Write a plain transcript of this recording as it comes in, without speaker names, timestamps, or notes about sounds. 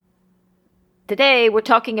Today, we're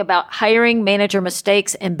talking about hiring manager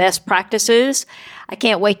mistakes and best practices. I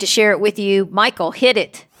can't wait to share it with you. Michael, hit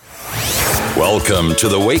it. Welcome to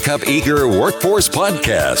the Wake Up Eager Workforce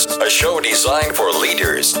Podcast, a show designed for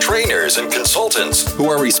leaders, trainers, and consultants who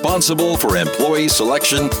are responsible for employee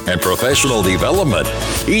selection and professional development.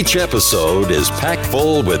 Each episode is packed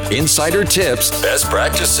full with insider tips, best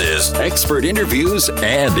practices, expert interviews,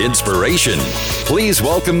 and inspiration. Please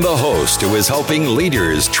welcome the host who is helping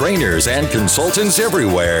leaders, trainers, and consultants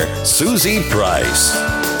everywhere, Susie Price.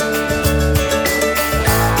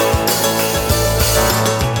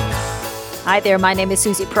 Hi there, my name is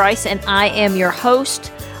Susie Price, and I am your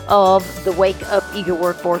host of the Wake Up Eager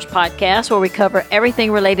Workforce Podcast, where we cover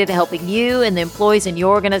everything related to helping you and the employees in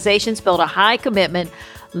your organizations build a high commitment,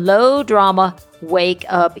 low drama, Wake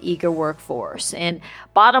Up Eager Workforce. And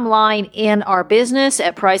bottom line in our business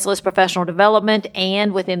at Priceless Professional Development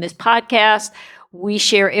and within this podcast, we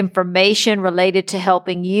share information related to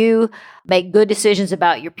helping you make good decisions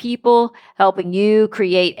about your people, helping you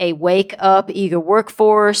create a wake up eager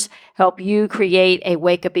workforce, help you create a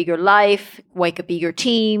wake up eager life, wake up eager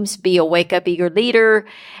teams, be a wake up eager leader.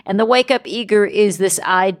 And the wake up eager is this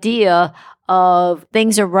idea of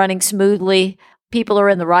things are running smoothly. People are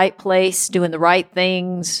in the right place, doing the right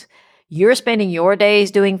things. You're spending your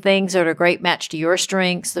days doing things that are a great match to your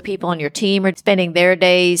strengths. The people on your team are spending their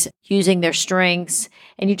days using their strengths,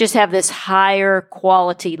 and you just have this higher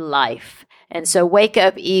quality life. And so Wake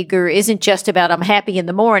Up Eager isn't just about I'm happy in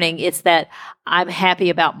the morning. It's that I'm happy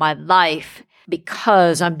about my life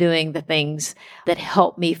because I'm doing the things that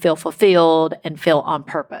help me feel fulfilled and feel on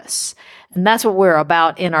purpose. And that's what we're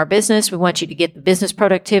about in our business. We want you to get the business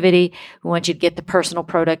productivity. We want you to get the personal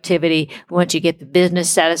productivity. We want you to get the business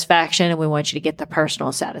satisfaction, and we want you to get the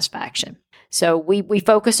personal satisfaction. So we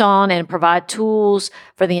focus on and provide tools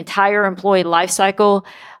for the entire employee life cycle.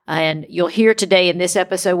 And you'll hear today in this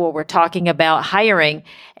episode where we're talking about hiring,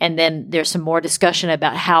 and then there's some more discussion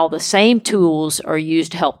about how the same tools are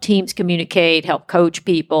used to help teams communicate, help coach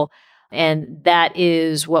people. And that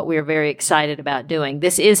is what we're very excited about doing.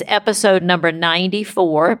 This is episode number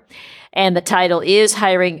 94, and the title is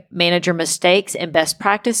Hiring Manager Mistakes and Best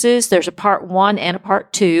Practices. There's a part 1 and a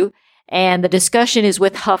part 2, and the discussion is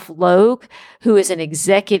with Huff Logue, who is an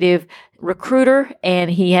executive recruiter,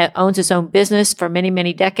 and he owns his own business for many,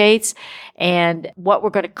 many decades. And what we're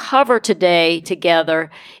going to cover today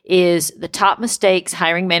together is the top mistakes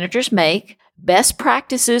hiring managers make, best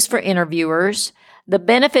practices for interviewers, the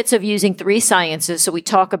benefits of using 3 sciences. So we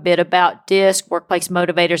talk a bit about DISC, workplace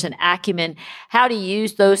motivators, and acumen, how to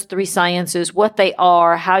use those 3 sciences, what they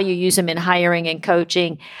are, how you use them in hiring and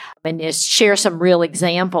coaching, and just share some real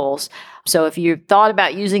examples. So if you've thought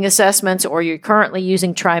about using assessments or you're currently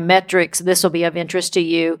using TriMetrix, this will be of interest to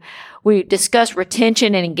you. We discuss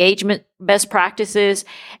retention and engagement best practices.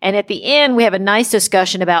 And at the end, we have a nice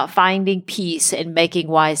discussion about finding peace and making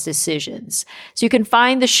wise decisions. So you can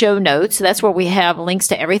find the show notes. That's where we have links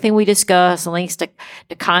to everything we discuss, links to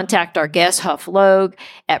contact our guest, Huff Logue,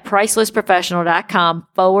 at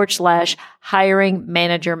pricelessprofessional.com/hiring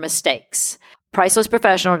manager mistakes.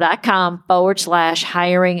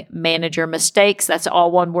 pricelessprofessional.com/hiring manager mistakes. That's all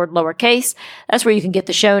one word, lowercase. That's where you can get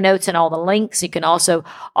the show notes and all the links. You can also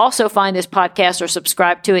find this podcast or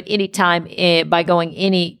subscribe to it anytime by going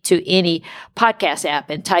to any podcast app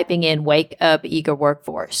and typing in Wake Up Eager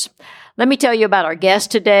Workforce. Let me tell you about our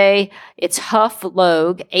guest today. It's Huff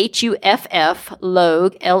Logue, Huff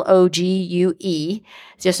Logue, Logue. It's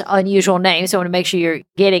just an unusual name, so I want to make sure you're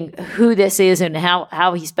getting who this is and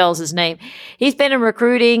how he spells his name. He's been in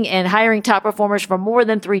recruiting and hiring top performers for more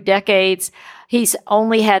than 3 decades. He's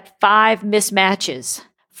only had 5 mismatches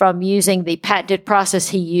from using the patented process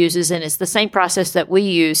he uses, and it's the same process that we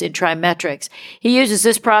use in TriMetrix. He uses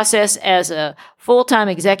this process as a full-time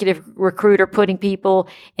executive recruiter, putting people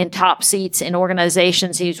in top seats in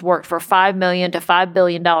organizations. He's worked for $5 million to $5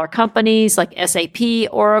 billion companies like SAP,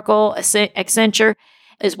 Oracle, Accenture,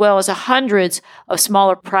 as well as hundreds of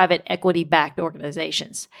smaller private equity-backed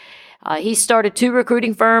organizations. He started 2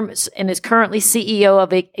 recruiting firms and is currently CEO of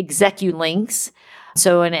ExecuLinks.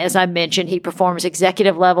 So, and as I mentioned, he performs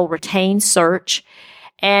executive level retained search,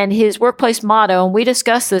 and his workplace motto, and we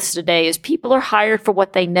discussed this today, is people are hired for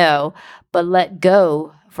what they know, but let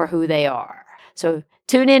go for who they are. So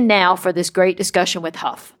tune in now for this great discussion with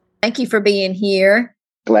Huff. Thank you for being here.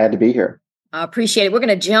 Glad to be here. I appreciate it. We're going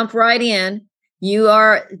to jump right in. You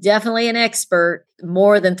are definitely an expert,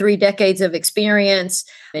 more than 3 decades of experience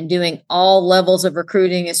in doing all levels of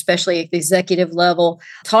recruiting, especially at the executive level.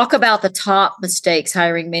 Talk about the top mistakes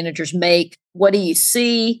hiring managers make. What do you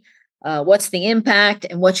see? What's the impact,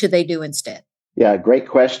 and what should they do instead? Yeah, great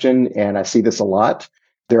question. And I see this a lot.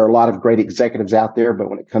 There are a lot of great executives out there, but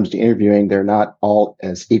when it comes to interviewing, they're not all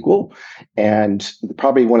as equal. And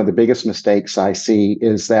probably one of the biggest mistakes I see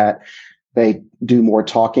is that they do more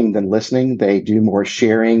talking than listening. They do more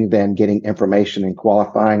sharing than getting information and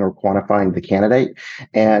qualifying or quantifying the candidate.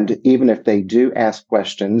 And even if they do ask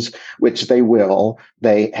questions, which they will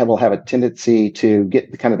have a tendency to get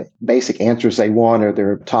the kind of the basic answers they want, or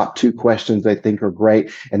their top two questions they think are great.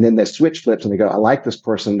 And then they switch flips and they go, I like this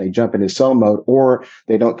person. They jump into sell mode, or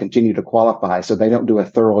they don't continue to qualify. So they don't do a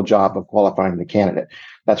thorough job of qualifying the candidate.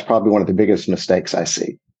 That's probably one of the biggest mistakes I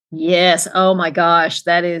see. Yes. Oh my gosh.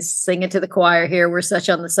 That is singing to the choir here. We're such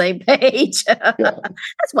on the same page. Yeah.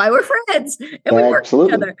 That's why we're friends. And we work with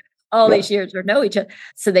each other all these years or know each other.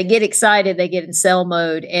 So they get excited, they get in sell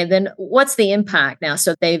mode. And then what's the impact now?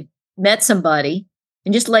 So they've met somebody,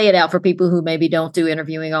 and just lay it out for people who maybe don't do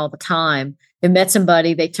interviewing all the time. They met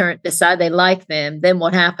somebody, they decide they like them. Then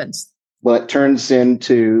what happens? Well, it turns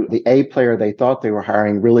into the A player they thought they were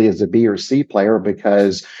hiring really is a B or C player,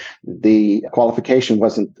 because the qualification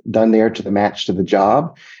wasn't done there to the match to the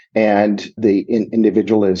job. And the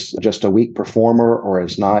individual is just a weak performer or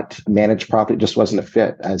is not managed properly. It just wasn't a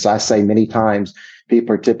fit. As I say many times,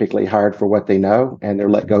 people are typically hired for what they know, and they're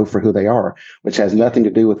let go for who they are, which has nothing to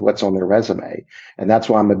do with what's on their resume. And that's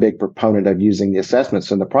why I'm a big proponent of using the assessments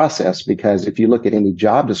in the process, because if you look at any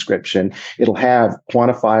job description, it'll have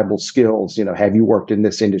quantifiable skills. Have you worked in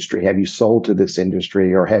this industry? Have you sold to this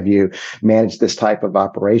industry? Or have you managed this type of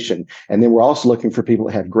operation? And then we're also looking for people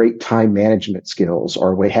that have great time management skills,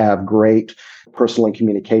 or we have great personal and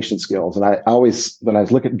communication skills. And I always, when I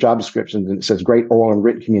look at job descriptions and it says great oral and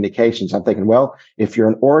written communications, I'm thinking, well, if you're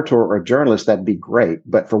an orator or a journalist, that'd be great.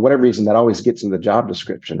 But for whatever reason, that always gets in the job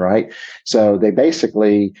description, right? So they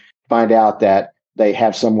basically find out that they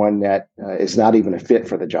have someone that is not even a fit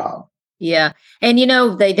for the job. Yeah. And,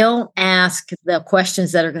 they don't ask the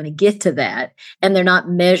questions that are going to get to that, and they're not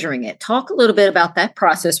measuring it. Talk a little bit about that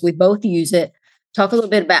process. We both use it. Talk a little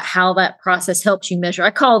bit about how that process helps you measure.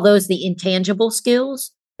 I call those the intangible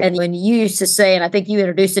skills. And when you used to say, and I think you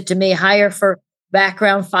introduced it to me, hire for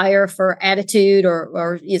background, fire for attitude,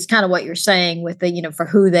 or it's kind of what you're saying with the, for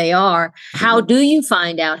who they are. How do you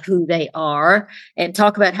find out who they are? And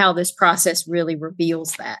talk about how this process really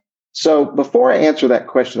reveals that. So before I answer that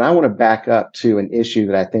question, I want to back up to an issue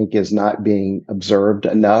that I think is not being observed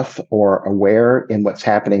enough or aware in what's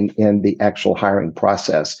happening in the actual hiring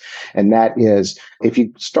process. And that is, if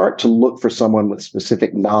you start to look for someone with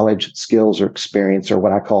specific knowledge, skills, or experience, or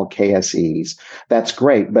what I call KSEs, that's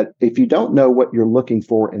great. But if you don't know what you're looking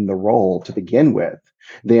for in the role to begin with,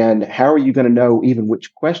 then how are you going to know even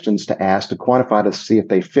which questions to ask to quantify to see if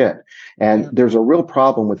they fit? And there's a real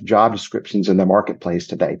problem with job descriptions in the marketplace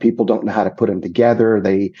today. People don't know how to put them together.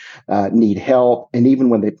 They need help. And even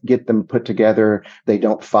when they get them put together, they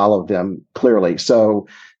don't follow them clearly. So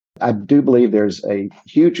I do believe there's a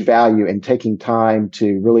huge value in taking time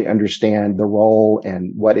to really understand the role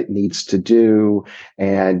and what it needs to do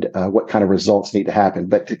and what kind of results need to happen.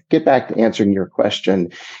 But to get back to answering your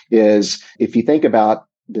question is, if you think about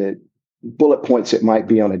the bullet points it might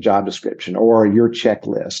be on a job description or your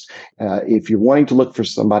checklist, if you're wanting to look for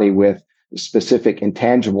somebody with specific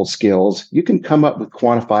intangible skills, you can come up with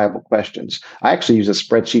quantifiable questions. I actually use a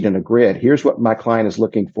spreadsheet and a grid. Here's what my client is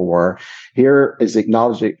looking for. Here is the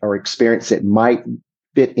knowledge or experience that might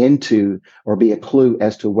fit into or be a clue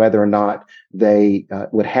as to whether or not they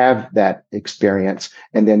would have that experience.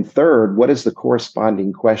 And then third, what is the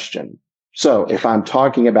corresponding question? So if I'm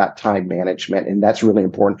talking about time management, and that's really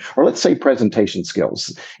important, or let's say presentation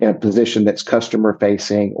skills in a position that's customer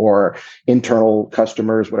facing or internal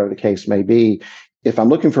customers, whatever the case may be, if I'm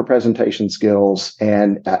looking for presentation skills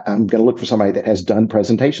and I'm going to look for somebody that has done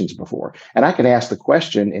presentations before, and I can ask the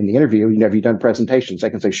question in the interview, have you done presentations? They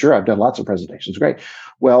can say, sure, I've done lots of presentations. Great.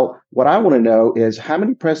 Well, what I want to know is, how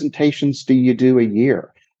many presentations do you do a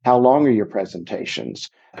year? How long are your presentations?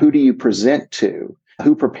 Who do you present to?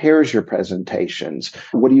 Who prepares your presentations?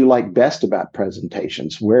 What do you like best about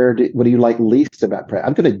presentations? What do you like least about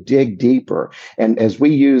I'm going to dig deeper. And as we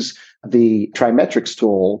use the TriMetrix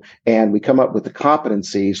tool and we come up with the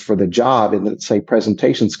competencies for the job, and let's say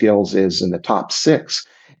presentation skills is in the top 6.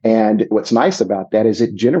 And what's nice about that is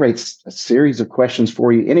it generates a series of questions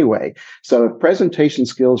for you anyway. So if presentation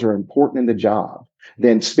skills are important in the job,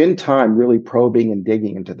 then spend time really probing and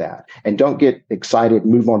digging into that. And don't get excited,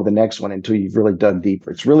 move on to the next one until you've really dug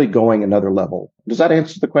deeper. It's really going another level. Does that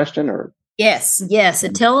answer the question? Or Yes.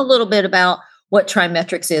 And tell a little bit about what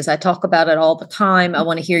TriMetrix is. I talk about it all the time. I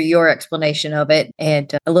want to hear your explanation of it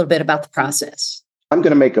and a little bit about the process. I'm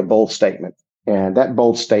going to make a bold statement. And that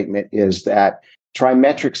bold statement is that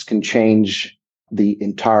TriMetrix can change the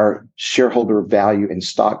entire shareholder value and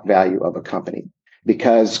stock value of a company,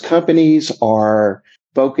 because companies are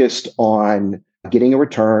focused on getting a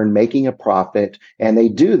return, making a profit, and they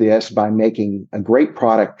do this by making a great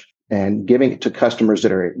product and giving it to customers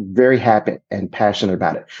that are very happy and passionate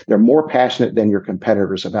about it. They're more passionate than your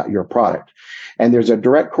competitors about your product. And there's a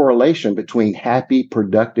direct correlation between happy,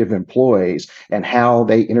 productive employees and how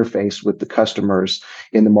they interface with the customers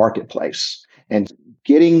in the marketplace. And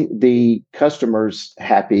getting the customers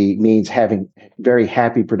happy means having very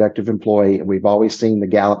happy, productive employee. And we've always seen the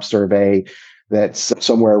Gallup survey that's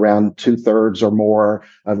somewhere around 2/3 or more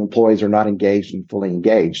of employees are not engaged and fully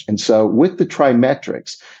engaged. And so with the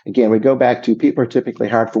TriMetrix, again, we go back to people are typically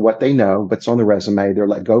hired for what they know, what's on the resume. They're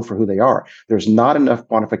let go for who they are. There's not enough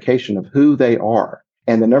quantification of who they are.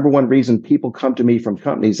 And the number one reason people come to me from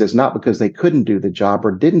companies is not because they couldn't do the job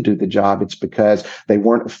or didn't do the job. It's because they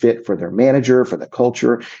weren't a fit for their manager, for the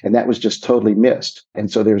culture, and that was just totally missed. And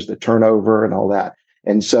so there's the turnover and all that.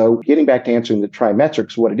 And so getting back to answering the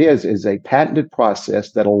TriMetrix, what it is a patented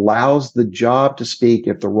process that allows the job to speak.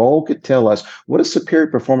 If the role could tell us, what does superior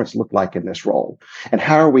performance look like in this role? And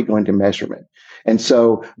how are we going to measure it? And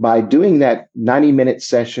so by doing that 90-minute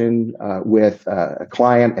session with a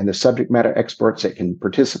client and the subject matter experts that can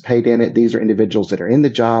participate in it, these are individuals that are in the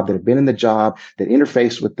job, that have been in the job, that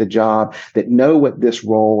interface with the job, that know what this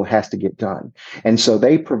role has to get done. And so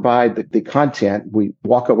they provide the content. We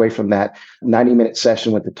walk away from that 90-minute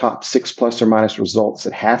session with the top 6 plus or minus results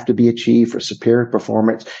that have to be achieved for superior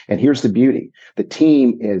performance. And here's the beauty. The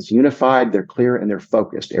team is unified, they're clear, and they're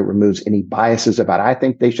focused. It removes any biases about, I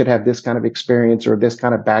think they should have this kind of experience or this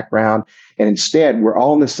kind of background. And instead, we're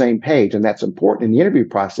all on the same page. And that's important in the interview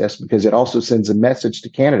process because it also sends a message to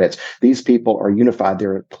candidates. These people are unified.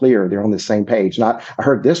 They're clear. They're on the same page. Not, I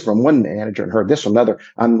heard this from one manager and heard this from another.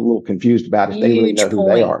 I'm a little confused about if they really know who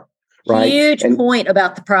they are. Right? Huge point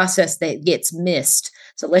about the process that gets missed.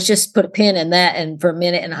 So let's just put a pin in that and for a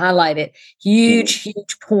minute and highlight it. Huge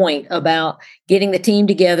point about getting the team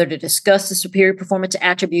together to discuss the superior performance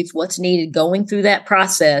attributes, what's needed going through that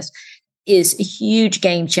process is a huge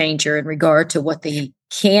game changer in regard to what the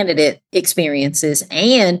candidate experiences,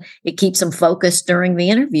 and it keeps them focused during the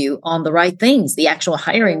interview on the right things. The actual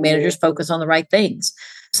hiring managers focus on the right things.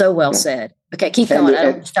 So well said. Okay, keep going. I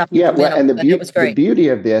don't stop you. And the beauty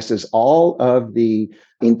of this is all of the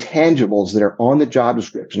intangibles that are on the job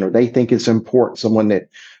description, or they think it's important. Someone that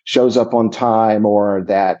shows up on time or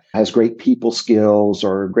that has great people skills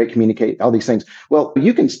or great communicate, all these things. Well,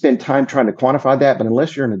 you can spend time trying to quantify that, but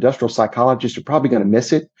unless you're an industrial psychologist, you're probably going to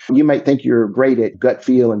miss it. You might think you're great at gut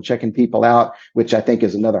feel and checking people out, which I think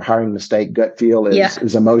is another hiring mistake. Gut feel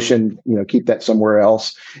is emotion, keep that somewhere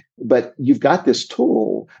else. But you've got this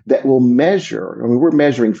tool that will measure. I mean, we're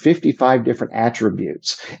measuring 55 different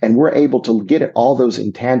attributes, and we're able to get at all those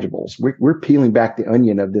intangibles. We're peeling back the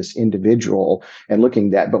onion of this individual and looking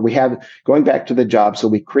at that. But we have, going back to the job, so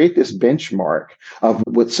we create this benchmark of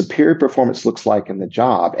what superior performance looks like in the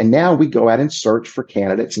job. And now we go out and search for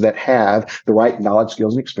candidates that have the right knowledge,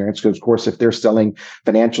 skills, and experience. Because, of course, if they're selling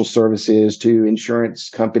financial services to insurance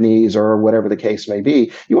companies or whatever the case may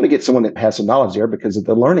be, you want to get someone that has some knowledge there because of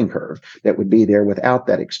the learning curve that would be there without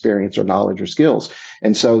that experience or knowledge or skills.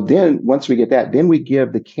 And so then once we get that, then we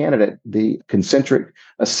give the candidate the concentric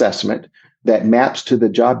assessment that maps to the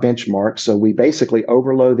job benchmark. So we basically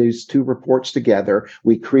overload these two reports together.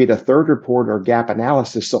 We create a third report or gap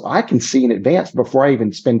analysis so I can see in advance before I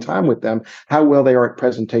even spend time with them how well they are at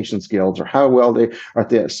presentation skills or how well they are at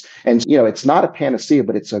this. And, it's not a panacea,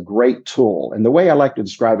 but it's a great tool. And the way I like to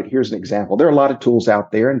describe it, here's an example. There are a lot of tools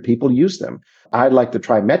out there and people use them. I like the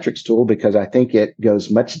TriMetrix tool because I think it goes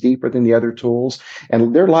much deeper than the other tools.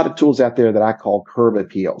 And there are a lot of tools out there that I call curb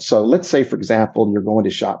appeal. So let's say, for example, you're going to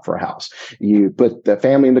shop for a house. You put the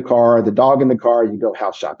family in the car, the dog in the car, you go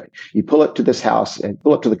house shopping. You pull up to this house and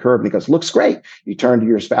pull up to the curb and it goes, looks great. You turn to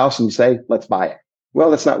your spouse and you say, let's buy it. Well,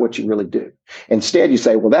 that's not what you really do. Instead, you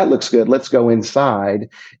say, well, that looks good. Let's go inside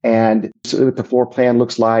and see what the floor plan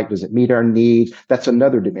looks like. Does it meet our needs? That's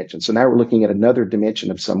another dimension. So now we're looking at another dimension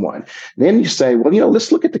of someone. Then you say, well, let's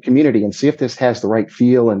look at the community and see if this has the right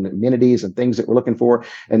feel and amenities and things that we're looking for.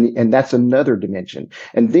 And that's another dimension.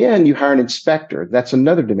 And then you hire an inspector. That's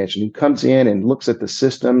another dimension who comes in and looks at the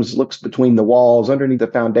systems, looks between the walls, underneath the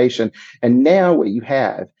foundation. And now what you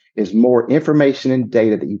have is more information and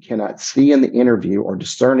data that you cannot see in the interview or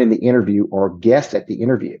discern in the interview or guess at the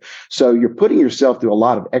interview. So you're putting yourself through a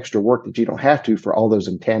lot of extra work that you don't have to for all those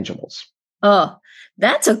intangibles. Oh,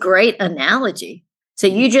 that's a great analogy. So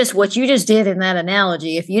what you just did in that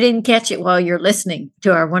analogy, if you didn't catch it while you're listening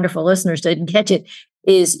to our wonderful listeners, didn't catch it,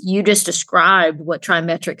 is you just described what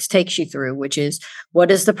TriMetrix takes you through, which is what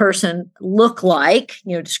does the person look like,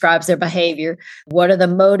 describes their behavior. What are the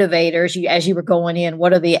motivators as you were going in?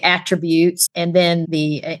 What are the attributes? And then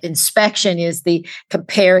the inspection is the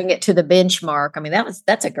comparing it to the benchmark. I mean,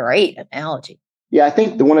 that's a great analogy. Yeah, I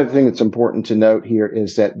think one of the things that's important to note here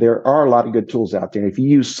is that there are a lot of good tools out there. If you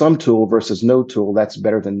use some tool versus no tool, that's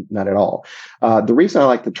better than none at all. The reason I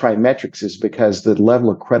like the TriMetrix is because the level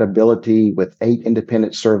of credibility with 8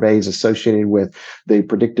 independent surveys associated with the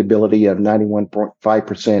predictability of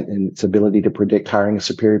 91.5% and its ability to predict hiring a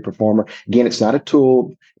superior performer. Again, it's not a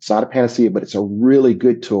tool. It's not a panacea, but it's a really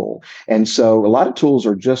good tool. And so a lot of tools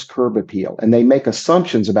are just curb appeal, and they make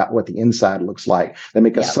assumptions about what the inside looks like. They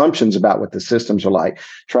make assumptions about what the systems are like.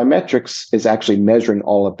 TriMetrix is actually measuring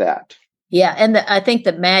all of that. Yeah. And I think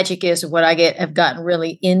the magic is what have gotten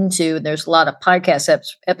really into, and there's a lot of podcast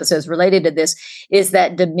episodes related to this, is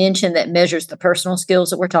that dimension that measures the personal skills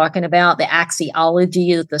that we're talking about, the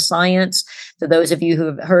axiology of the science. So those of you who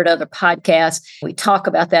have heard other podcasts, we talk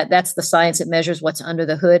about that. That's the science that measures what's under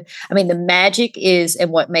the hood. I mean, the magic is,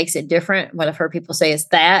 and what makes it different, what I've heard people say is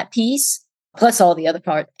that piece, plus all the other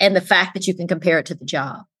parts, and the fact that you can compare it to the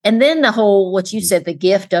job. And then the whole, what you said, the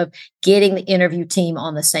gift of getting the interview team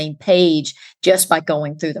on the same page just by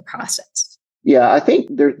going through the process. Yeah, I think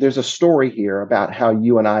there's a story here about how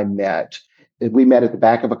you and I met. We met at the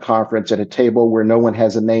back of a conference at a table where no one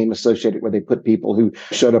has a name associated where they put people who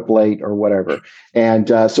showed up late or whatever. And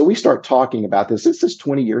so we start talking about this. This is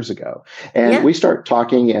 20 years ago. And we start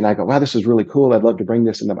talking and I go, wow, this is really cool. I'd love to bring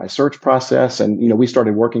this into my search process. And, we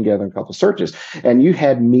started working together on a couple of searches and you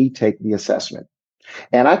had me take the assessment.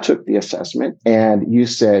 And I took the assessment and you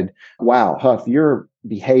said, wow, Huff, your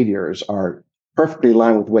behaviors are perfectly in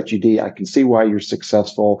line with what you do. I can see why you're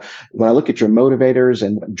successful. When I look at your motivators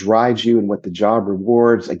and what drives you and what the job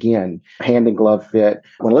rewards, again, hand in glove fit.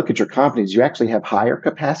 When I look at your competence, you actually have higher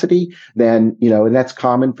capacity than, and that's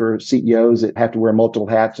common for CEOs that have to wear multiple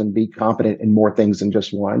hats and be competent in more things than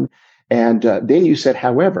just one. And then you said,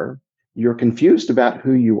 however, you're confused about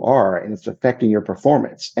who you are and it's affecting your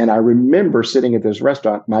performance. And I remember sitting at this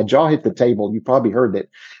restaurant, my jaw hit the table. You probably heard it.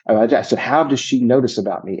 I said, how does she notice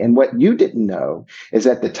about me? And what you didn't know is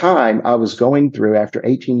at the time I was going through, after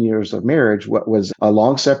 18 years of marriage, what was a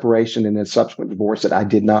long separation and a subsequent divorce that I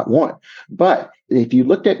did not want. But if you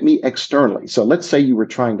looked at me externally, so let's say you were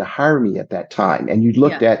trying to hire me at that time and you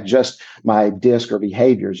looked at just my disc or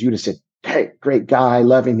behaviors, you'd have said, hey, great guy,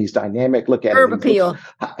 love him. He's dynamic. Look at curb him. Appeal.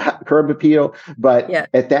 Curb appeal. But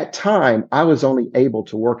at that time, I was only able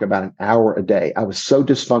to work about an hour a day. I was so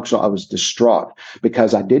dysfunctional. I was distraught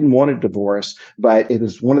because I didn't want a divorce, but it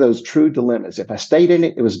was one of those true dilemmas. If I stayed in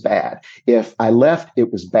it, it was bad. If I left,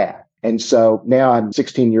 it was bad. And so now I'm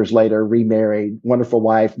 16 years later, remarried, wonderful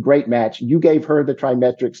wife, great match. You gave her the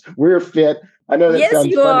TriMetrix. We're fit. I know that yes, sounds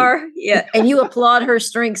you funny. are. Yeah. And you applaud her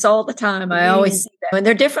strengths all the time. I always see that. And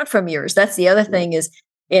they're different from yours. That's the other thing is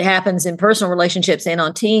it happens in personal relationships and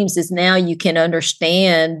on teams is now you can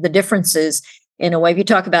understand the differences in a way. If you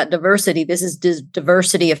talk about diversity, this is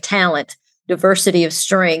diversity of talent, diversity of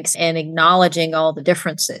strengths and acknowledging all the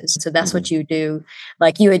differences. So that's what you do.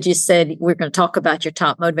 Like you had just said, we're going to talk about your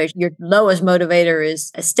top motivation. Your lowest motivator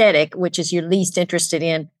is aesthetic, which is you're least interested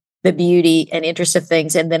in the beauty and interest of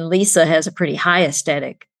things. And then Lisa has a pretty high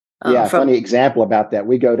aesthetic. Funny example about that.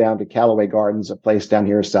 We go down to Callaway Gardens, a place down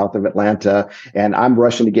here south of Atlanta, and I'm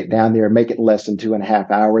rushing to get down there and make it in less than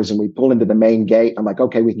 2.5 hours. And we pull into the main gate. I'm like,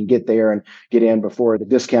 okay, we can get there and get in before the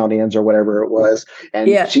discount ends or whatever it was. And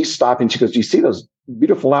she's stopping. She goes, do you see those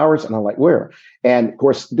beautiful flowers? And I'm like, where? And of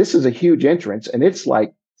course, this is a huge entrance and it's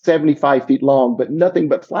like 75 feet long, but nothing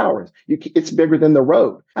but flowers. It's bigger than the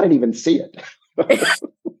road. I didn't even see it.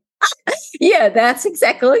 Yeah, that's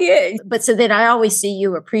exactly it. But so then I always see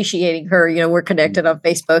you appreciating her. We're connected on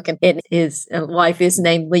Facebook and his wife is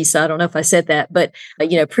named Lisa. I don't know if I said that, but,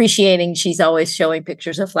 appreciating, she's always showing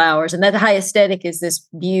pictures of flowers. And that high aesthetic is this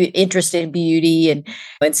interest in beauty.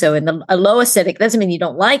 And so in a low aesthetic doesn't mean you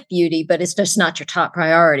don't like beauty, but it's just not your top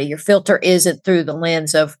priority. Your filter isn't through the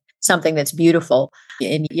lens of something that's beautiful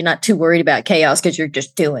and you're not too worried about chaos because you're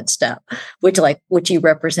just doing stuff, which you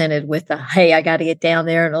represented with the, hey, I got to get down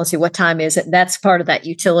there and let's see what time is it. And that's part of that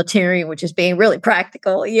utilitarian, which is being really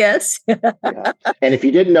practical. Yes. Yeah. And if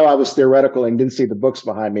you didn't know I was theoretical and didn't see the books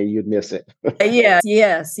behind me, you'd miss it.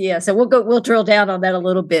 Yes. So we'll drill down on that a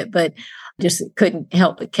little bit, but just couldn't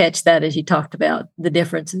help but catch that as you talked about the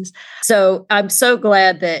differences. So I'm so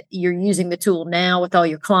glad that you're using the tool now with all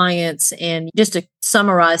your clients. And just to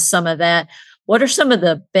summarize some of that, What are some of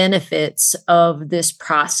the benefits of this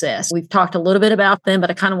process? We've talked a little bit about them, but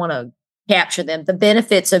I kind of want to capture them. The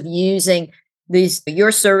benefits of using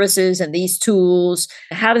your services and these tools.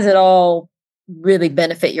 How does it all really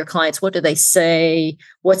benefit your clients? What do they say?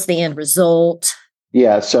 What's the end result?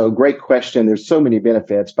 Yeah, so great question. There's so many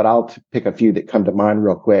benefits, but I'll pick a few that come to mind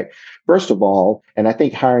real quick. First of all, and I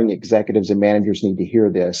think hiring executives and managers need to hear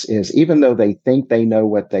this, is even though they think they know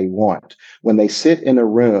what they want, when they sit in a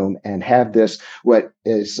room and have this,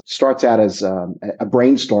 starts out as a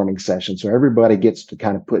brainstorming session. So everybody gets to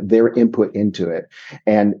kind of put their input into it.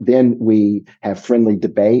 And then we have friendly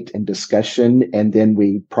debate and discussion. And then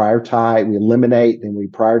we prioritize, we eliminate, then we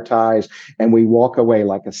prioritize, and we walk away,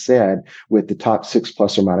 like I said, with the top 6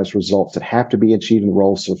 plus or minus results that have to be achieved in the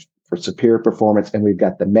roles for superior performance. And we've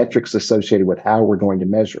got the metrics associated with how we're going to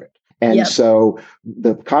measure it. And so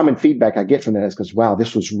the common feedback I get from that is because, wow,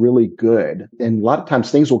 this was really good. And a lot of times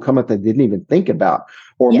things will come up they didn't even think about.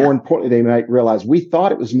 Or more importantly, they might realize we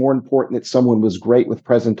thought it was more important that someone was great with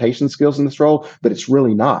presentation skills in this role, but it's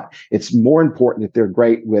really not. It's more important that they're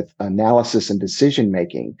great with analysis and decision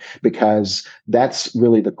making, because that's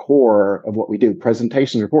really the core of what we do.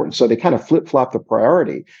 Presentations are important. So they kind of flip-flop the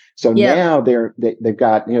priority. So now they've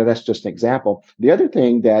got, that's just an example. The other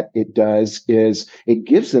thing that it does is it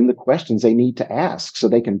gives them the questions they need to ask so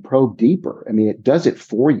they can probe deeper. I mean, it does it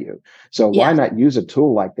for you. So why not use a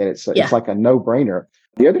tool like that? It's like a no-brainer.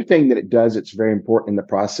 The other thing that it does, it's very important in the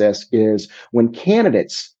process, is when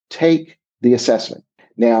candidates take the assessment.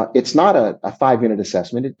 Now, it's not a 5-minute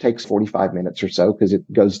assessment. It takes 45 minutes or so because it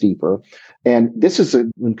goes deeper. And this is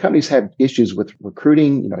when companies have issues with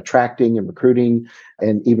recruiting, attracting and recruiting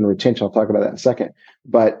and even retention. I'll talk about that in a second.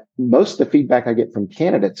 But most of the feedback I get from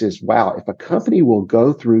candidates is, wow, if a company will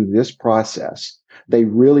go through this process, they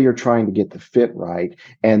really are trying to get the fit right.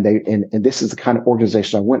 And this is the kind of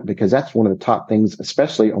organization I want, because that's one of the top things,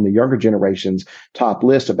 especially on the younger generation's top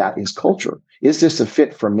list about is culture. Is this a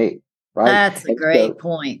fit for me? Right. That's a great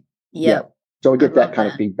point. Yep. Yeah. So we get that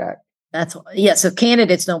kind of feedback. So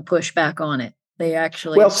candidates don't push back on it. They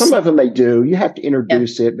actually. Well, some of them they do. You have to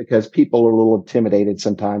introduce it because people are a little intimidated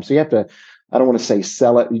sometimes. So you have to, I don't want to say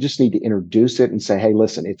sell it. You just need to introduce it and say, hey,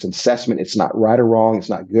 listen, it's an assessment. It's not right or wrong. It's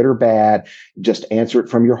not good or bad. Just answer it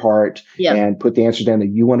from your heart and put the answer down that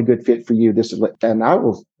you want a good fit for you. And I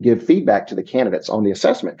will give feedback to the candidates on the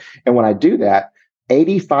assessment. And when I do that,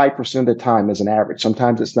 85% of the time is an average.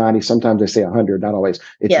 Sometimes it's 90, sometimes they say 100, not always.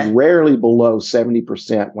 It's rarely below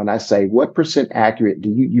 70% when I say, what percent accurate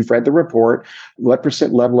you've read the report, what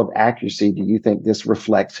percent level of accuracy do you think this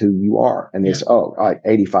reflects who you are? And they say,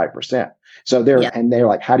 85%. So they're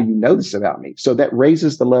like, how do you know this about me? So that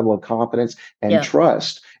raises the level of confidence and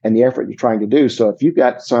trust and the effort you're trying to do. So if you've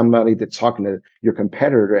got somebody that's talking to your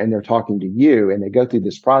competitor and they're talking to you and they go through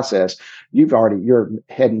this process, you're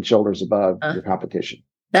head and shoulders above your competition.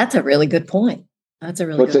 That's a really good point. It's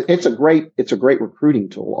a great recruiting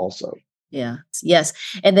tool also. Yeah. Yes.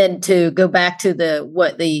 And then to go back to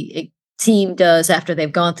what the team does after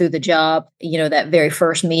they've gone through the job, that very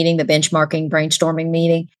first meeting, the benchmarking, brainstorming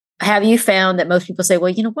meeting. Have you found that most people say,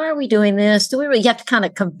 well, why are we doing this? Do we really? You have to kind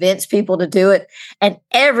of convince people to do it. And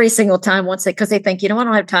every single time because they think, I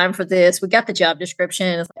don't have time for this. We got the job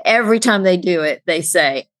description. Every time they do it, they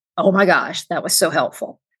say, oh my gosh, that was so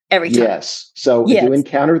helpful. Every time. Yes. So if you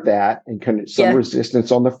encounter that and some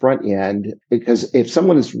resistance on the front end, because if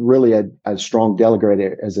someone is really a strong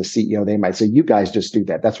delegator as a CEO, they might say, you guys just do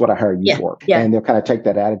that. That's what I hired you for. Yeah. And they'll kind of take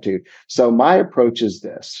that attitude. So my approach is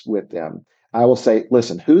this with them. I will say,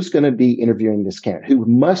 listen, who's going to be interviewing this candidate? Who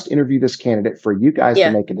must interview this candidate for you guys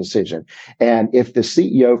to make a decision? And if the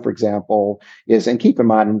CEO, for example, and keep in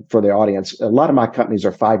mind for the audience, a lot of my companies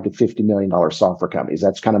are $5 to $50 million software companies.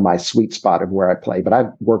 That's kind of my sweet spot of where I play, but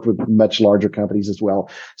I've worked with much larger companies as well.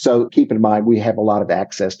 So keep in mind, we have a lot of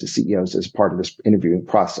access to CEOs as part of this interviewing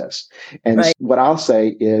process. And what I'll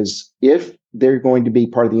say is, if they're going to be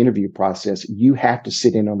part of the interview process, you have to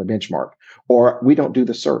sit in on the benchmark, or we don't do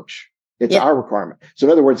the search. It's our requirement. So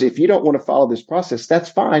in other words, if you don't want to follow this process, that's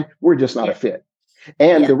fine. We're just not a fit.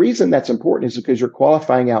 And the reason that's important is because you're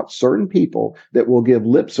qualifying out certain people that will give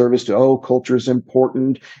lip service to, culture is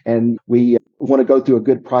important and we want to go through a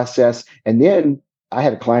good process. And then I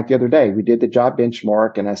had a client the other day. We did the job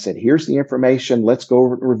benchmark and I said, here's the information. Let's go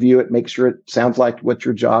review it. Make sure it sounds like what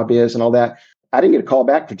your job is and all that. I didn't get a call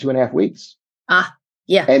back for 2.5 weeks.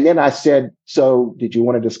 Yeah. And then I said, so did you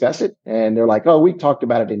want to discuss it? And they're like, we talked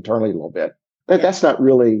about it internally a little bit. That's not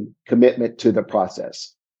really commitment to the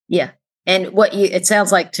process. Yeah. And it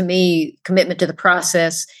sounds like to me, commitment to the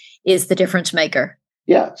process is the difference maker.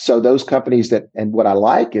 Yeah. So those companies and what I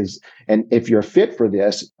like is, and if you're fit for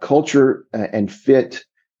this, culture and fit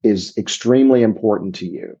is extremely important to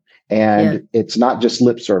you. Yeah. And it's not just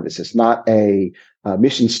lip service. It's not a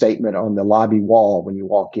mission statement on the lobby wall when you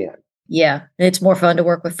walk in. Yeah. And it's more fun to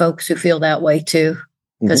work with folks who feel that way too,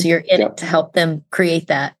 because you're in it to help them create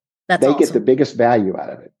that. That's They awesome. get the biggest value out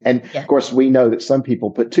of it. And Yeah. of course, we know that some people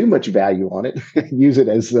put too much value on it, use it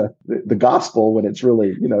as the gospel when it's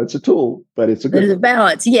really, it's a tool, but it's a good There's a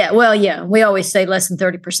balance. Yeah. Well, yeah. We always say less than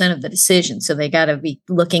 30% of the decision. So they got to be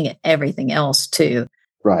looking at everything else too,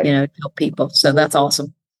 right. To help people. So that's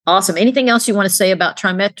awesome. Awesome. Anything else you want to say about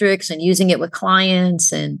TriMetrix and using it with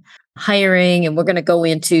clients and hiring? And we're going to go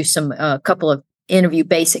into some couple of interview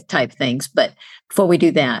basic type things. But before we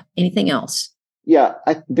do that, anything else? Yeah,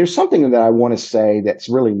 there's something that I want to say that's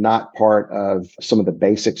really not part of some of the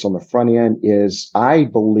basics on the front end is I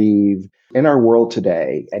believe in our world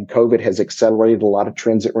today, and COVID has accelerated a lot of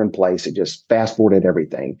trends that were in place. It just fast forwarded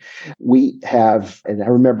everything. We have, and I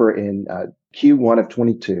remember in Q1 of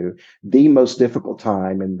 22, the most difficult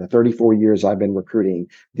time in the 34 years I've been recruiting,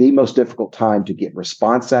 the most difficult time to get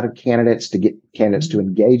response out of candidates, to get candidates to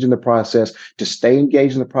engage in the process, to stay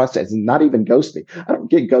engaged in the process, and not even ghosting. I don't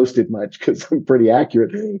get ghosted much because I'm pretty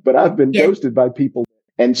accurate, but I've been ghosted by people.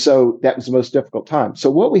 And so that was the most difficult time. So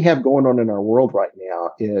what we have going on in our world right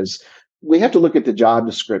now is we have to look at the job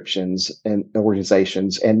descriptions and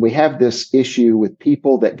organizations. And we have this issue with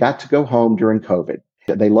people that got to go home during COVID.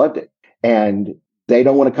 They loved it. And they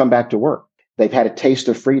don't want to come back to work. They've had a taste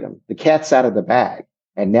of freedom. The cat's out of the bag.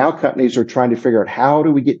 And now companies are trying to figure out how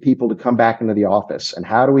do we get people to come back into the office and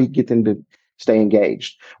how do we get them to stay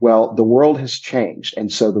engaged? Well, the world has changed.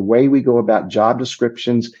 And so the way we go about job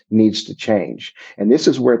descriptions needs to change. And this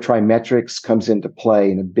is where TriMetrix comes into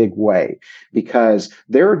play in a big way, because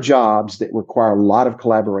there are jobs that require a lot of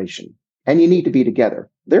collaboration and you need to be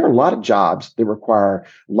together. There are a lot of jobs that require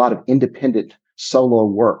a lot of independent solo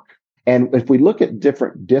work. And if we look at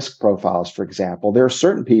different DISC profiles, for example, there are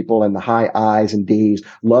certain people in the high I's and D's,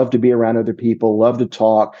 love to be around other people, love to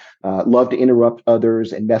talk, love to interrupt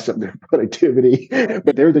others and mess up their productivity.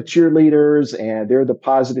 But they're the cheerleaders and they're the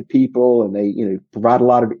positive people and they, provide a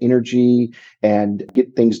lot of energy and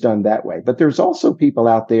get things done that way. But there's also people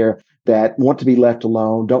out there that want to be left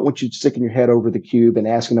alone, don't want you sticking your head over the cube and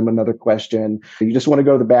asking them another question. You just want to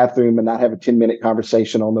go to the bathroom and not have a 10-minute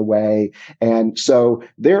conversation on the way. And so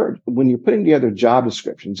when you're putting together job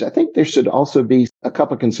descriptions, I think there should also be a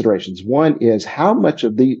couple of considerations. One is how much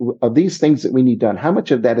of these things that we need done, how much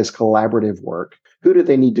of that is collaborative work? Who do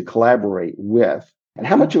they need to collaborate with? And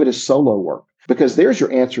how much of it is solo work? Because there's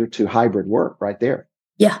your answer to hybrid work right there.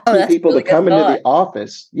 Yeah. Asking people to come into the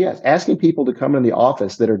office. Yes. Asking people to come into the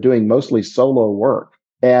office that are doing mostly solo work.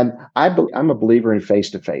 And I'm a believer in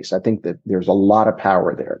face-to-face. I think that there's a lot of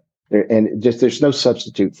power there. And there's no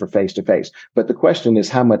substitute for face-to-face. But the question is,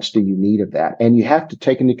 how much do you need of that? And you have to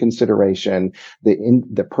take into consideration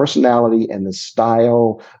the personality and the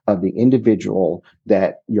style of the individual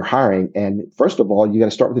that you're hiring. And first of all, you got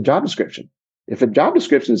to start with the job description. If a job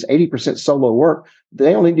description is 80% solo work,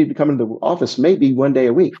 they only need to come into the office maybe one day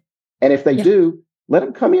a week. And if they do, let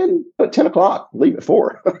them come in at 10 o'clock, leave at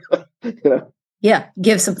 4. Yeah.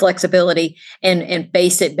 Give some flexibility and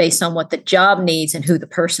base it based on what the job needs and who the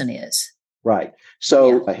person is. Right.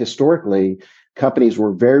 So historically, companies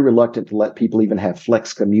were very reluctant to let people even have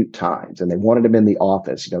flex commute times, and they wanted them in the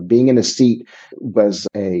office. Being in a seat was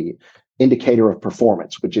a indicator of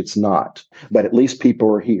performance, which it's not, but at least people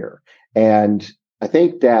are here. And I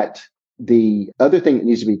think that the other thing that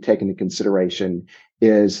needs to be taken into consideration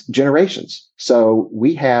is generations. So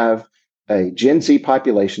we have a Gen Z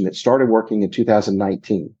population that started working in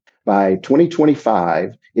 2019. By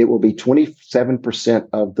 2025, it will be 27%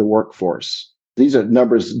 of the workforce. These are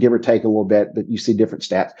numbers, give or take a little bit, but you see different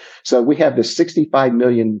stats. So we have this 65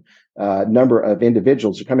 million number of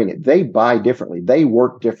individuals who are coming in. They buy differently. They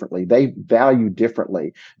work differently. They value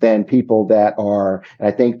differently than people that are, and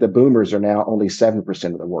I think the boomers are now only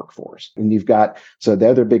 7% of the workforce. And so the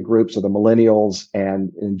other big groups are the millennials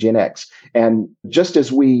and Gen X. And just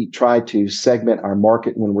as we try to segment our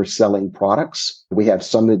market when we're selling products, we have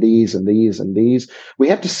some of these and these and these. We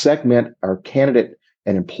have to segment our candidate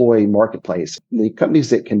and employee marketplace. The companies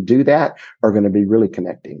that can do that are going to be really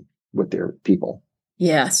connecting with their people.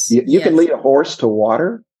 Yes. You can lead a horse to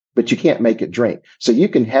water, but you can't make it drink. So you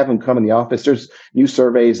can have them come in the office. There's new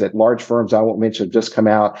surveys that large firms, I won't mention, have just come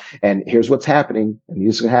out. And here's what's happening. And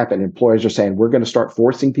this is going to happen. Employers are saying, we're going to start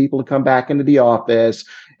forcing people to come back into the office.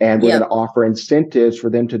 And we're going to offer incentives for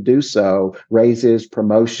them to do so, raises,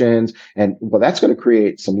 promotions. And well, that's going to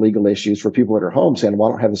create some legal issues for people that are home saying, well,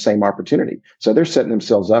 I don't have the same opportunity. So they're setting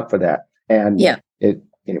themselves up for that. And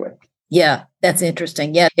anyway. Yeah, that's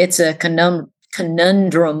interesting. Yeah, it's a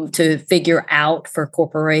conundrum to figure out for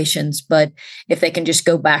corporations, but if they can just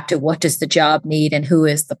go back to what does the job need and who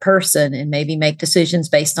is the person and maybe make decisions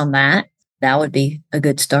based on that, that would be a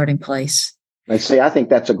good starting place. I think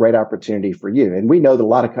that's a great opportunity for you. And we know that a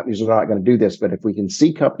lot of companies are not going to do this, but if we can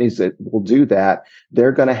see companies that will do that,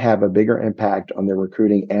 they're going to have a bigger impact on their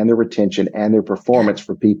recruiting and their retention and their performance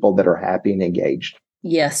for people that are happy and engaged.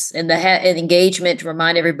 Yes. And the engagement, to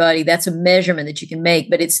remind everybody, that's a measurement that you can make,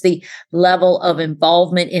 but it's the level of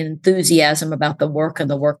involvement and enthusiasm about the work and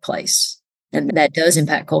the workplace. And that does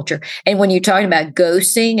impact culture. And when you're talking about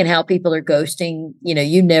ghosting and how people are ghosting,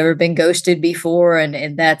 you've never been ghosted before,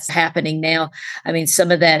 and that's happening now. I mean,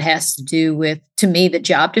 some of that has to do with, to me, the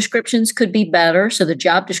job descriptions could be better. So the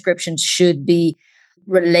job descriptions should be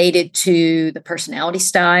related to the personality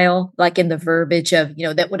style, like in the verbiage of,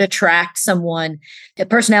 that would attract someone, the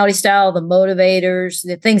personality style, the motivators,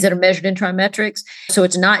 the things that are measured in TriMetrix. So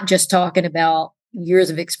it's not just talking about years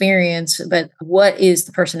of experience, but what is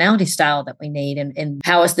the personality style that we need, and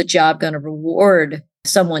how is the job going to reward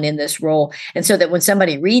someone in this role? And so that when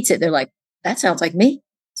somebody reads it, they're like, that sounds like me.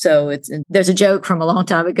 So there's a joke from a long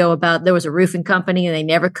time ago about there was a roofing company and they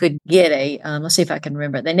never could get let's see if I can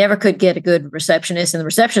remember. They never could get a good receptionist, and the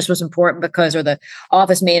receptionist was important or the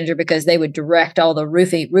office manager, because they would direct all the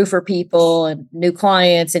roofer people and new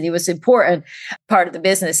clients, and it was important part of the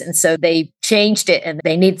business. And so they changed it, and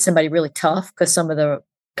they needed somebody really tough because some of the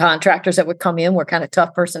contractors that would come in were kind of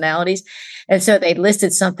tough personalities. And so they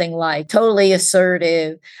listed something like totally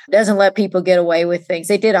assertive, doesn't let people get away with things.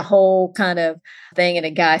 They did a whole kind of thing, and a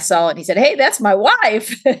guy saw it and he said, "Hey, that's my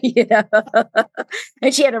wife."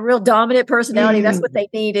 And she had a real dominant personality. That's what they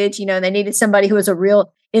needed. They needed somebody who was a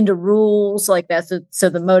real into rules like that. So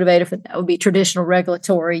the motivator for that would be traditional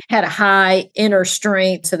regulatory, had a high inner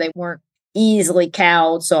strength, so they weren't easily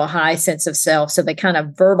cowed. So a high sense of self. So they kind of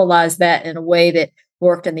verbalized that in a way that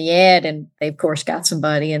worked in the ad, and they of course got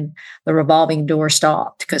somebody, and the revolving door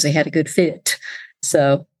stopped because they had a good fit.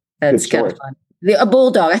 So that's kind of fun. A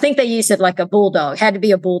bulldog. I think they used it like a bulldog, had to be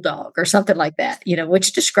a bulldog or something like that,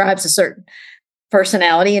 which describes a certain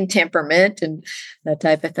personality and temperament and that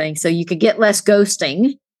type of thing. So you could get less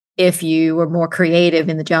ghosting if you were more creative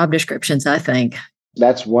in the job descriptions, I think.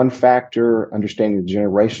 That's one factor, understanding the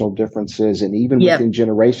generational differences. And even within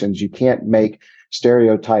generations, you can't make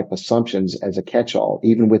stereotype assumptions as a catch-all.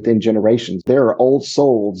 Even within generations, there are old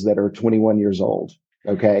souls that are 21 years old.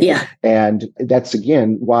 Okay. Yeah. And that's,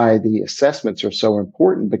 again, why the assessments are so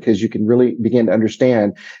important, because you can really begin to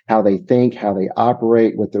understand how they think, how they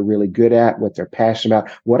operate, what they're really good at, what they're passionate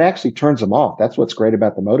about, what actually turns them off. That's what's great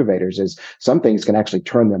about the motivators, is some things can actually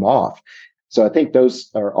turn them off. So I think those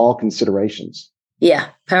are all considerations. Yeah.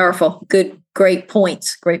 Powerful. Good. Great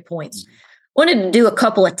points. Great points. Wanted to do a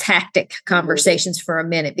couple of tactic conversations for a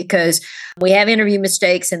minute, because we have interview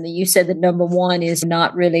mistakes, and you said that number one is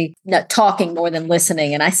not talking more than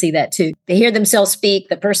listening. And I see that too. They hear themselves speak,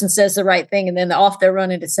 the person says the right thing, and then off they're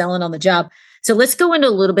running to selling on the job. So let's go into a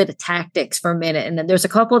little bit of tactics for a minute. And then there's a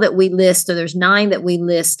couple that we list, or there's 9 that we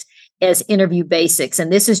list as interview basics.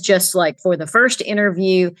 And this is just like for the first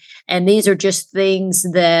interview. And these are just things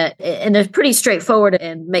that, and they're pretty straightforward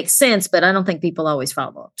and make sense, but I don't think people always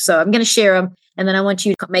follow. So I'm going to share them, and then I want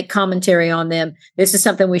you to make commentary on them. This is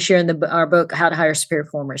something we share in our book, How to Hire Superior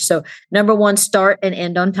Performers. So number 1, start and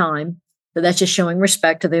end on time. So that's just showing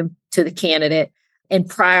respect to the candidate and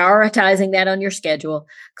prioritizing that on your schedule.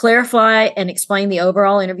 Clarify and explain the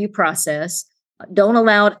overall interview process. Don't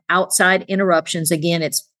allow outside interruptions. Again,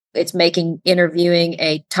 it's making interviewing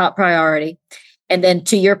a top priority. And then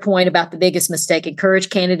to your point about the biggest mistake, encourage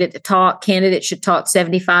candidate to talk. Candidate should talk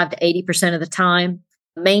 75 to 80% of the time.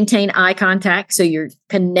 Maintain eye contact. So you're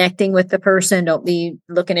connecting with the person. Don't be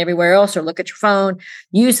looking everywhere else or look at your phone.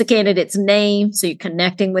 Use the candidate's name. So you're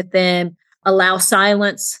connecting with them. Allow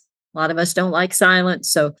silence. A lot of us don't like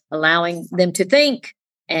silence. So allowing them to think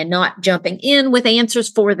and not jumping in with answers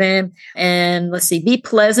for them. And let's see, be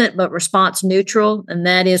pleasant, but response neutral. And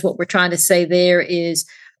that is what we're trying to say there is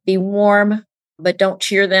be warm, but don't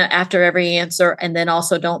cheer them after every answer. And then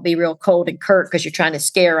also don't be real cold and curt because you're trying to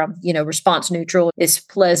scare them. Response neutral is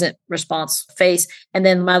pleasant, response face. And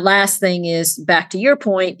then my last thing is back to your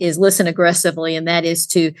point is listen aggressively. And that is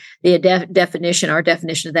to the definition, our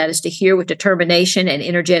definition of that is to hear with determination and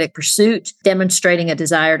energetic pursuit, demonstrating a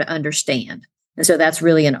desire to understand. And so that's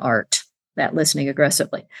really an art, that listening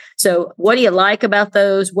aggressively. So what do you like about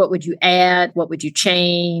those? What would you add? What would you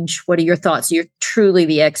change? What are your thoughts? You're truly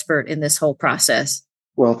the expert in this whole process.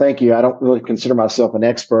 Well, thank you. I don't really consider myself an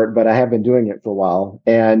expert, but I have been doing it for a while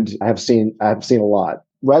and I've seen a lot.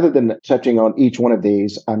 Rather than touching on each one of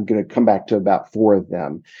these, I'm going to come back to about 4 of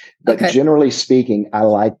them. But generally speaking, I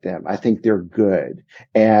like them. I think they're good.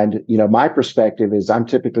 And, my perspective is I'm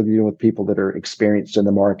typically dealing with people that are experienced in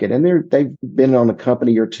the market and they've been on a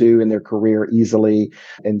company or two in their career easily.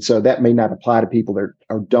 And so that may not apply to people that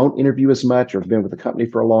don't interview as much or have been with the company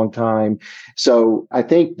for a long time. So I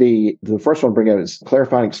think the first one to bring up is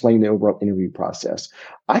clarify and explain the overall interview process.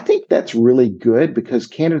 I think that's really good because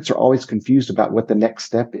candidates are always confused about what the next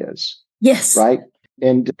step is. Yes. Right.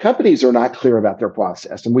 And companies are not clear about their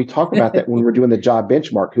process. And we talk about that when we're doing the job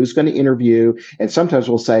benchmark, who's going to interview. And sometimes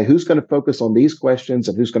we'll say, who's going to focus on these questions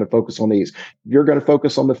and who's going to focus on these. You're going to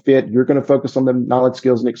focus on the fit. You're going to focus on the knowledge,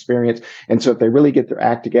 skills, and experience. And so if they really get their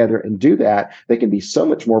act together and do that, they can be so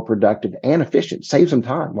much more productive and efficient, saves them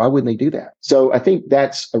time. Why wouldn't they do that? So I think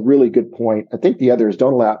that's a really good point. I think the other is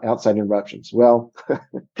don't allow outside interruptions. Well,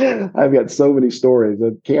 I've got so many stories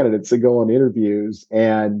of candidates that go on interviews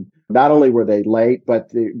and not only were they late, but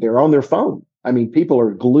they're on their phone. I mean, people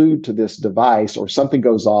are glued to this device or something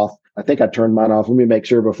goes off. I think I turned mine off. Let me make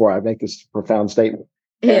sure before I make this profound statement.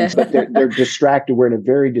 Yeah. But they're distracted. We're in a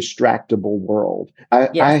very distractible world.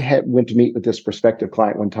 I went to meet with this prospective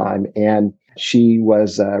client one time, and she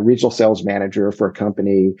was a regional sales manager for a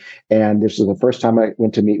company. And this was the first time I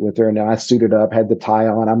went to meet with her. And I suited up, had the tie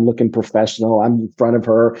on. I'm looking professional. I'm in front of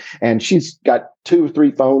her. And she's got 2 or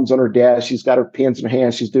 3 phones on her desk. She's got her pens in her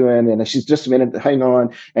hands. She's doing, and she's just a minute, hang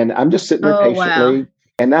on. And I'm just sitting there patiently. Wow.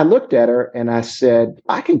 And I looked at her and I said,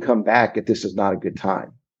 I can come back if this is not a good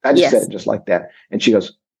time. I just said it just like that. And she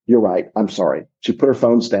goes, you're right. I'm sorry. She put her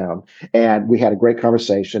phones down and we had a great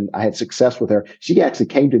conversation. I had success with her. She actually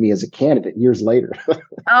came to me as a candidate years later.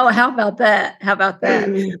 Oh, how about that?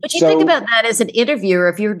 But you think about that as an interviewer,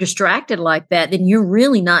 if you're distracted like that, then you're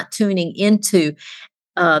really not tuning into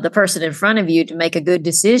the person in front of you to make a good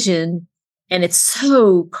decision. And it's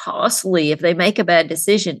so costly. If they make a bad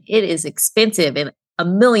decision, it is expensive in a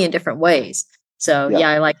million different ways. So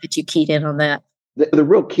I like that you keyed in on that. The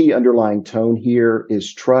real key underlying tone here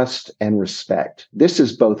is trust and respect. This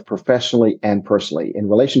is both professionally and personally. In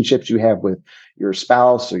relationships you have with your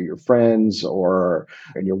spouse or your friends or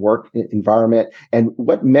in your work environment. And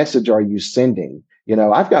what message are you sending?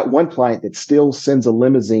 I've got one client that still sends a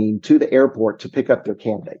limousine to the airport to pick up their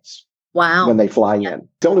candidates. Wow. When they fly in. It's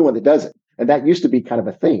the only one that does it. And that used to be kind of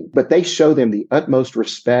a thing, but they show them the utmost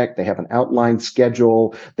respect. They have an outlined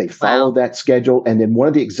schedule. They follow that schedule. And then one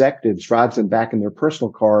of the executives drives them back in their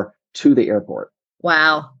personal car to the airport.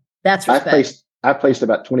 Wow. That's respect. I placed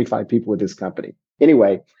about 25 people with this company.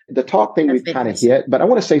 Anyway, the talk thing we've kind of hit, but I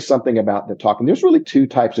want to say something about the talk. And there's really 2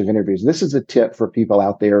 types of interviews. This is a tip for people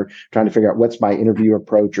out there trying to figure out what's my interview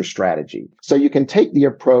approach or strategy. So you can take the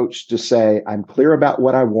approach to say, I'm clear about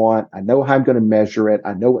what I want. I know how I'm going to measure it.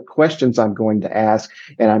 I know what questions I'm going to ask,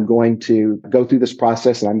 and I'm going to go through this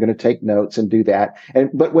process and I'm going to take notes and do that.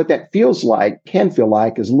 But what that can feel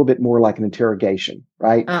like is a little bit more like an interrogation,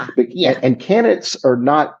 right? And candidates are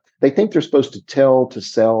not, they think they're supposed to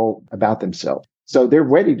sell about themselves. So they're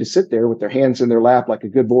ready to sit there with their hands in their lap like a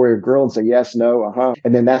good boy or girl and say, yes, no, uh-huh.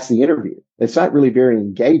 And then that's the interview. It's not really very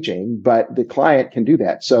engaging, but the client can do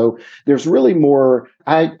that. So there's really more.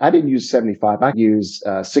 I didn't use 75. I use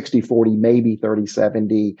 60-40, maybe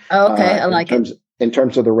 30-70. Okay, I like it. In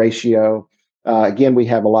terms of the ratio. Again, we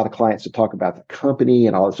have a lot of clients that talk about the company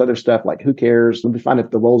and all this other stuff. Like, who cares? Let me find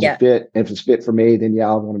if the roles are fit. And if it's fit for me, then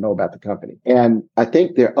I want to know about the company. And I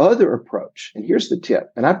think their other approach, and here's the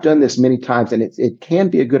tip, and I've done this many times, and it can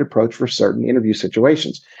be a good approach for certain interview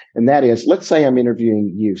situations. And that is, let's say I'm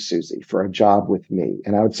interviewing you, Susie, for a job with me.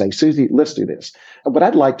 And I would say, Susie, let's do this. What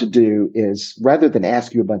I'd like to do is, rather than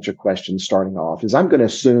ask you a bunch of questions starting off, is I'm going to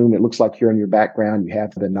assume it looks like here in your background, you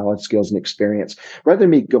have the knowledge, skills, and experience. Rather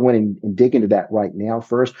than me going and dig into that right now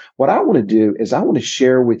first, what I want to do is I want to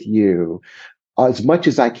share with you as much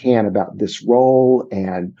as I can about this role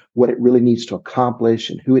and what it really needs to accomplish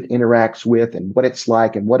and who it interacts with and what it's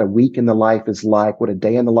like and what a week in the life is like, what a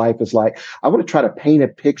day in the life is like. I want to try to paint a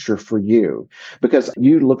picture for you because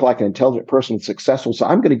you look like an intelligent person and successful. So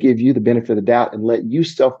I'm going to give you the benefit of the doubt and let you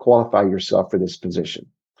self-qualify yourself for this position.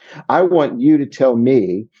 I want you to tell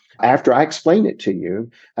me, after I explain it to you,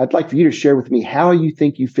 I'd like for you to share with me how you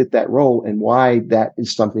think you fit that role and why that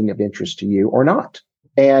is something of interest to you or not.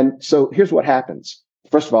 And so here's what happens.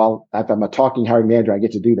 First of all, if I'm a talking hiring manager, I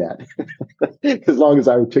get to do that as long as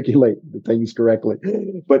I articulate the things correctly.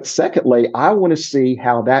 But secondly, I want to see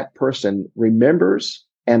how that person remembers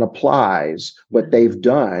and applies what they've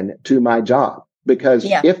done to my job. Because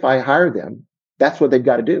if I hire them, that's what they've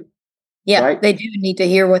got to do. Yeah, right? They do need to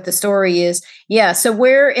hear what the story is. Yeah. So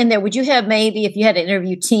where in there would you have maybe if you had an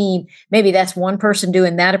interview team, maybe that's one person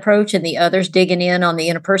doing that approach and the others digging in on the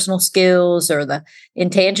interpersonal skills or the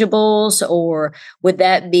intangibles? Or would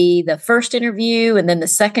that be the first interview and then the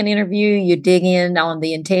second interview, you dig in on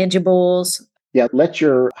the intangibles? Yeah. Let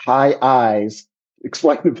your high I's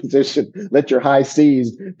explain the position. Let your high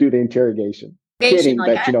C's do the interrogation. Kidding,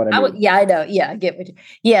 like but you know what I mean. I know. Yeah, I get what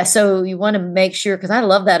you. So you want to make sure, because I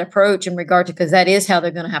love that approach in regard to, because that is how they're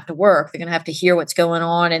going to have to work. They're going to have to hear what's going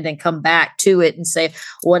on and then come back to it and say,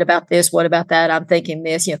 what about this? What about that? I'm thinking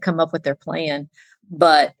this, come up with their plan.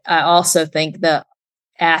 But I also think that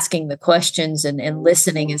asking the questions and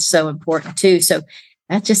listening is so important too. So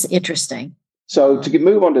that's just interesting. So to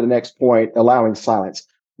move on to the next point, allowing silence.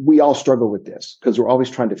 We all struggle with this because we're always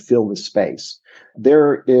trying to fill the space.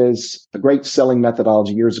 There is a great selling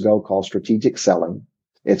methodology years ago called strategic selling.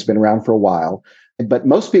 It's been around for a while, but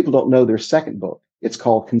most people don't know their second book. It's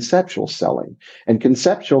called conceptual selling. And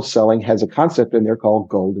conceptual selling has a concept in there called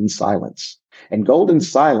golden silence. And golden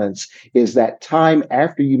silence is that time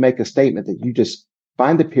after you make a statement that you just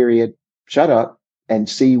find the period, shut up, and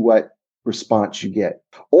see what response you get.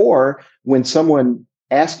 Or when someone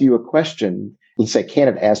asks you a question, let's say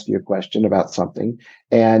candidate asks you a question about something,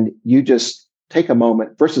 and you just take a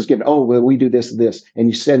moment versus giving, oh, well, we do this, and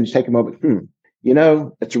you said, you take a moment,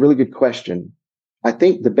 it's a really good question. I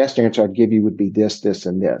think the best answer I'd give you would be this, this,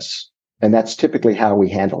 and this. And that's typically how we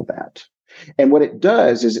handle that. And what it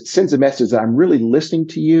does is it sends a message that I'm really listening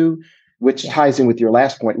to you, which ties in with your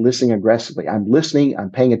last point, listening aggressively. I'm listening, I'm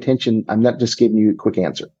paying attention. I'm not just giving you a quick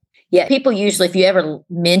answer. Yeah, people usually, if you ever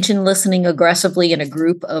mention listening aggressively in a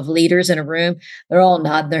group of leaders in a room, they're all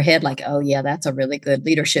nodding their head like, oh, yeah, that's a really good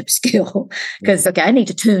leadership skill. Because, okay, I need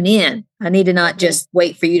to tune in. I need to not just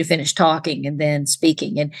wait for you to finish talking and then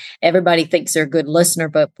speaking. And everybody thinks they're a good listener,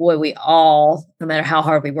 but boy, we all, no matter how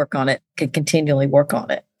hard we work on it, can continually work on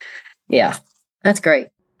it. Yeah, that's great.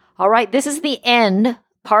 All right, this is the end,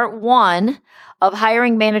 part 1 of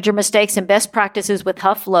Hiring Manager Mistakes and Best Practices with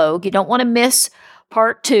Huff Logue. You don't want to miss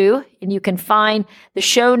part 2, and you can find the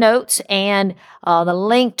show notes and the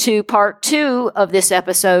link to part 2 of this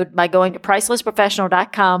episode by going to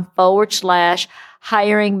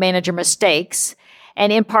pricelessprofessional.com/hiring manager mistakes.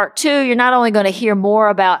 And in part 2, you're not only going to hear more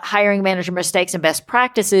about hiring manager mistakes and best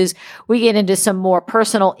practices, we get into some more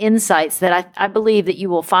personal insights that I believe that you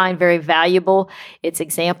will find very valuable. It's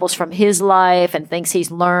examples from his life and things he's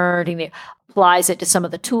learned, and he applies it to some of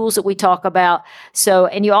the tools that we talk about. So,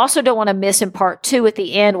 and you also don't want to miss in part 2 at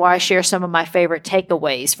the end where I share some of my favorite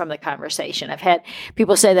takeaways from the conversation. I've had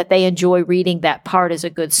people say that they enjoy reading that part as a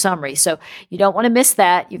good summary. So you don't want to miss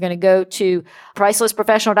that. You're going to go to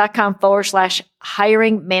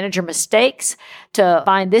pricelessprofessional.com/hiring manager mistakes to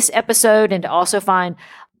find this episode and to also find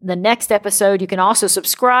the next episode. You can also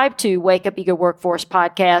subscribe to Wake Up Eager Workforce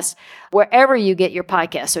podcast wherever you get your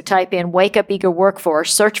podcast. So type in Wake Up Eager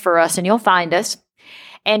Workforce, search for us, and you'll find us.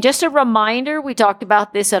 And just a reminder, we talked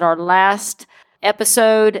about this at our last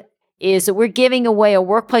episode, is that we're giving away a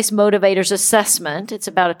Workplace Motivators assessment. It's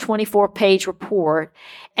about a 24-page report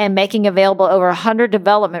and making available over 100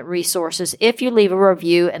 development resources if you leave a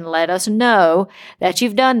review and let us know that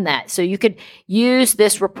you've done that. So you could use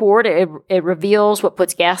this report. It reveals what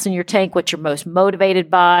puts gas in your tank, what you're most motivated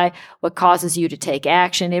by, what causes you to take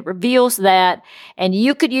action. It reveals that, and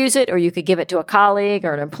you could use it or you could give it to a colleague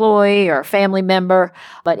or an employee or a family member.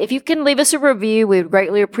 But if you can leave us a review, we would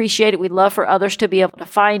greatly appreciate it. We'd love for others to be able to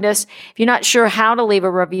find us. If you're not sure how to leave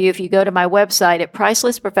a review, if you go to my website at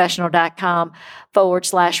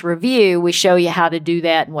pricelessprofessional.com/review, we show you how to do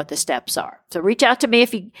that and what the steps are. So reach out to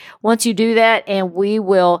me once you do that, and we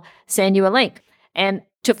will send you a link. And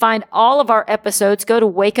to find all of our episodes, go to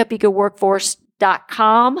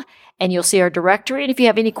wakeupeagerworkforce.com and you'll see our directory. And if you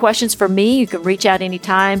have any questions for me, you can reach out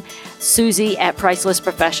anytime. Susie at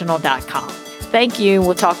pricelessprofessional.com. Thank you.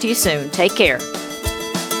 We'll talk to you soon. Take care.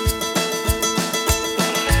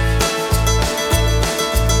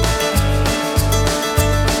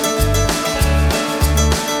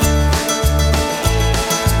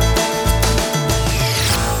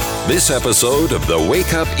 This episode of the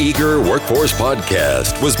Wake Up Eager Workforce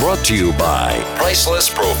Podcast was brought to you by Priceless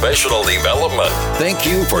Professional Development. Thank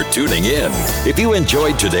you for tuning in. If you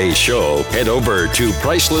enjoyed today's show, head over to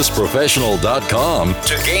pricelessprofessional.com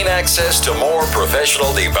to gain access to more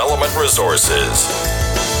professional development resources.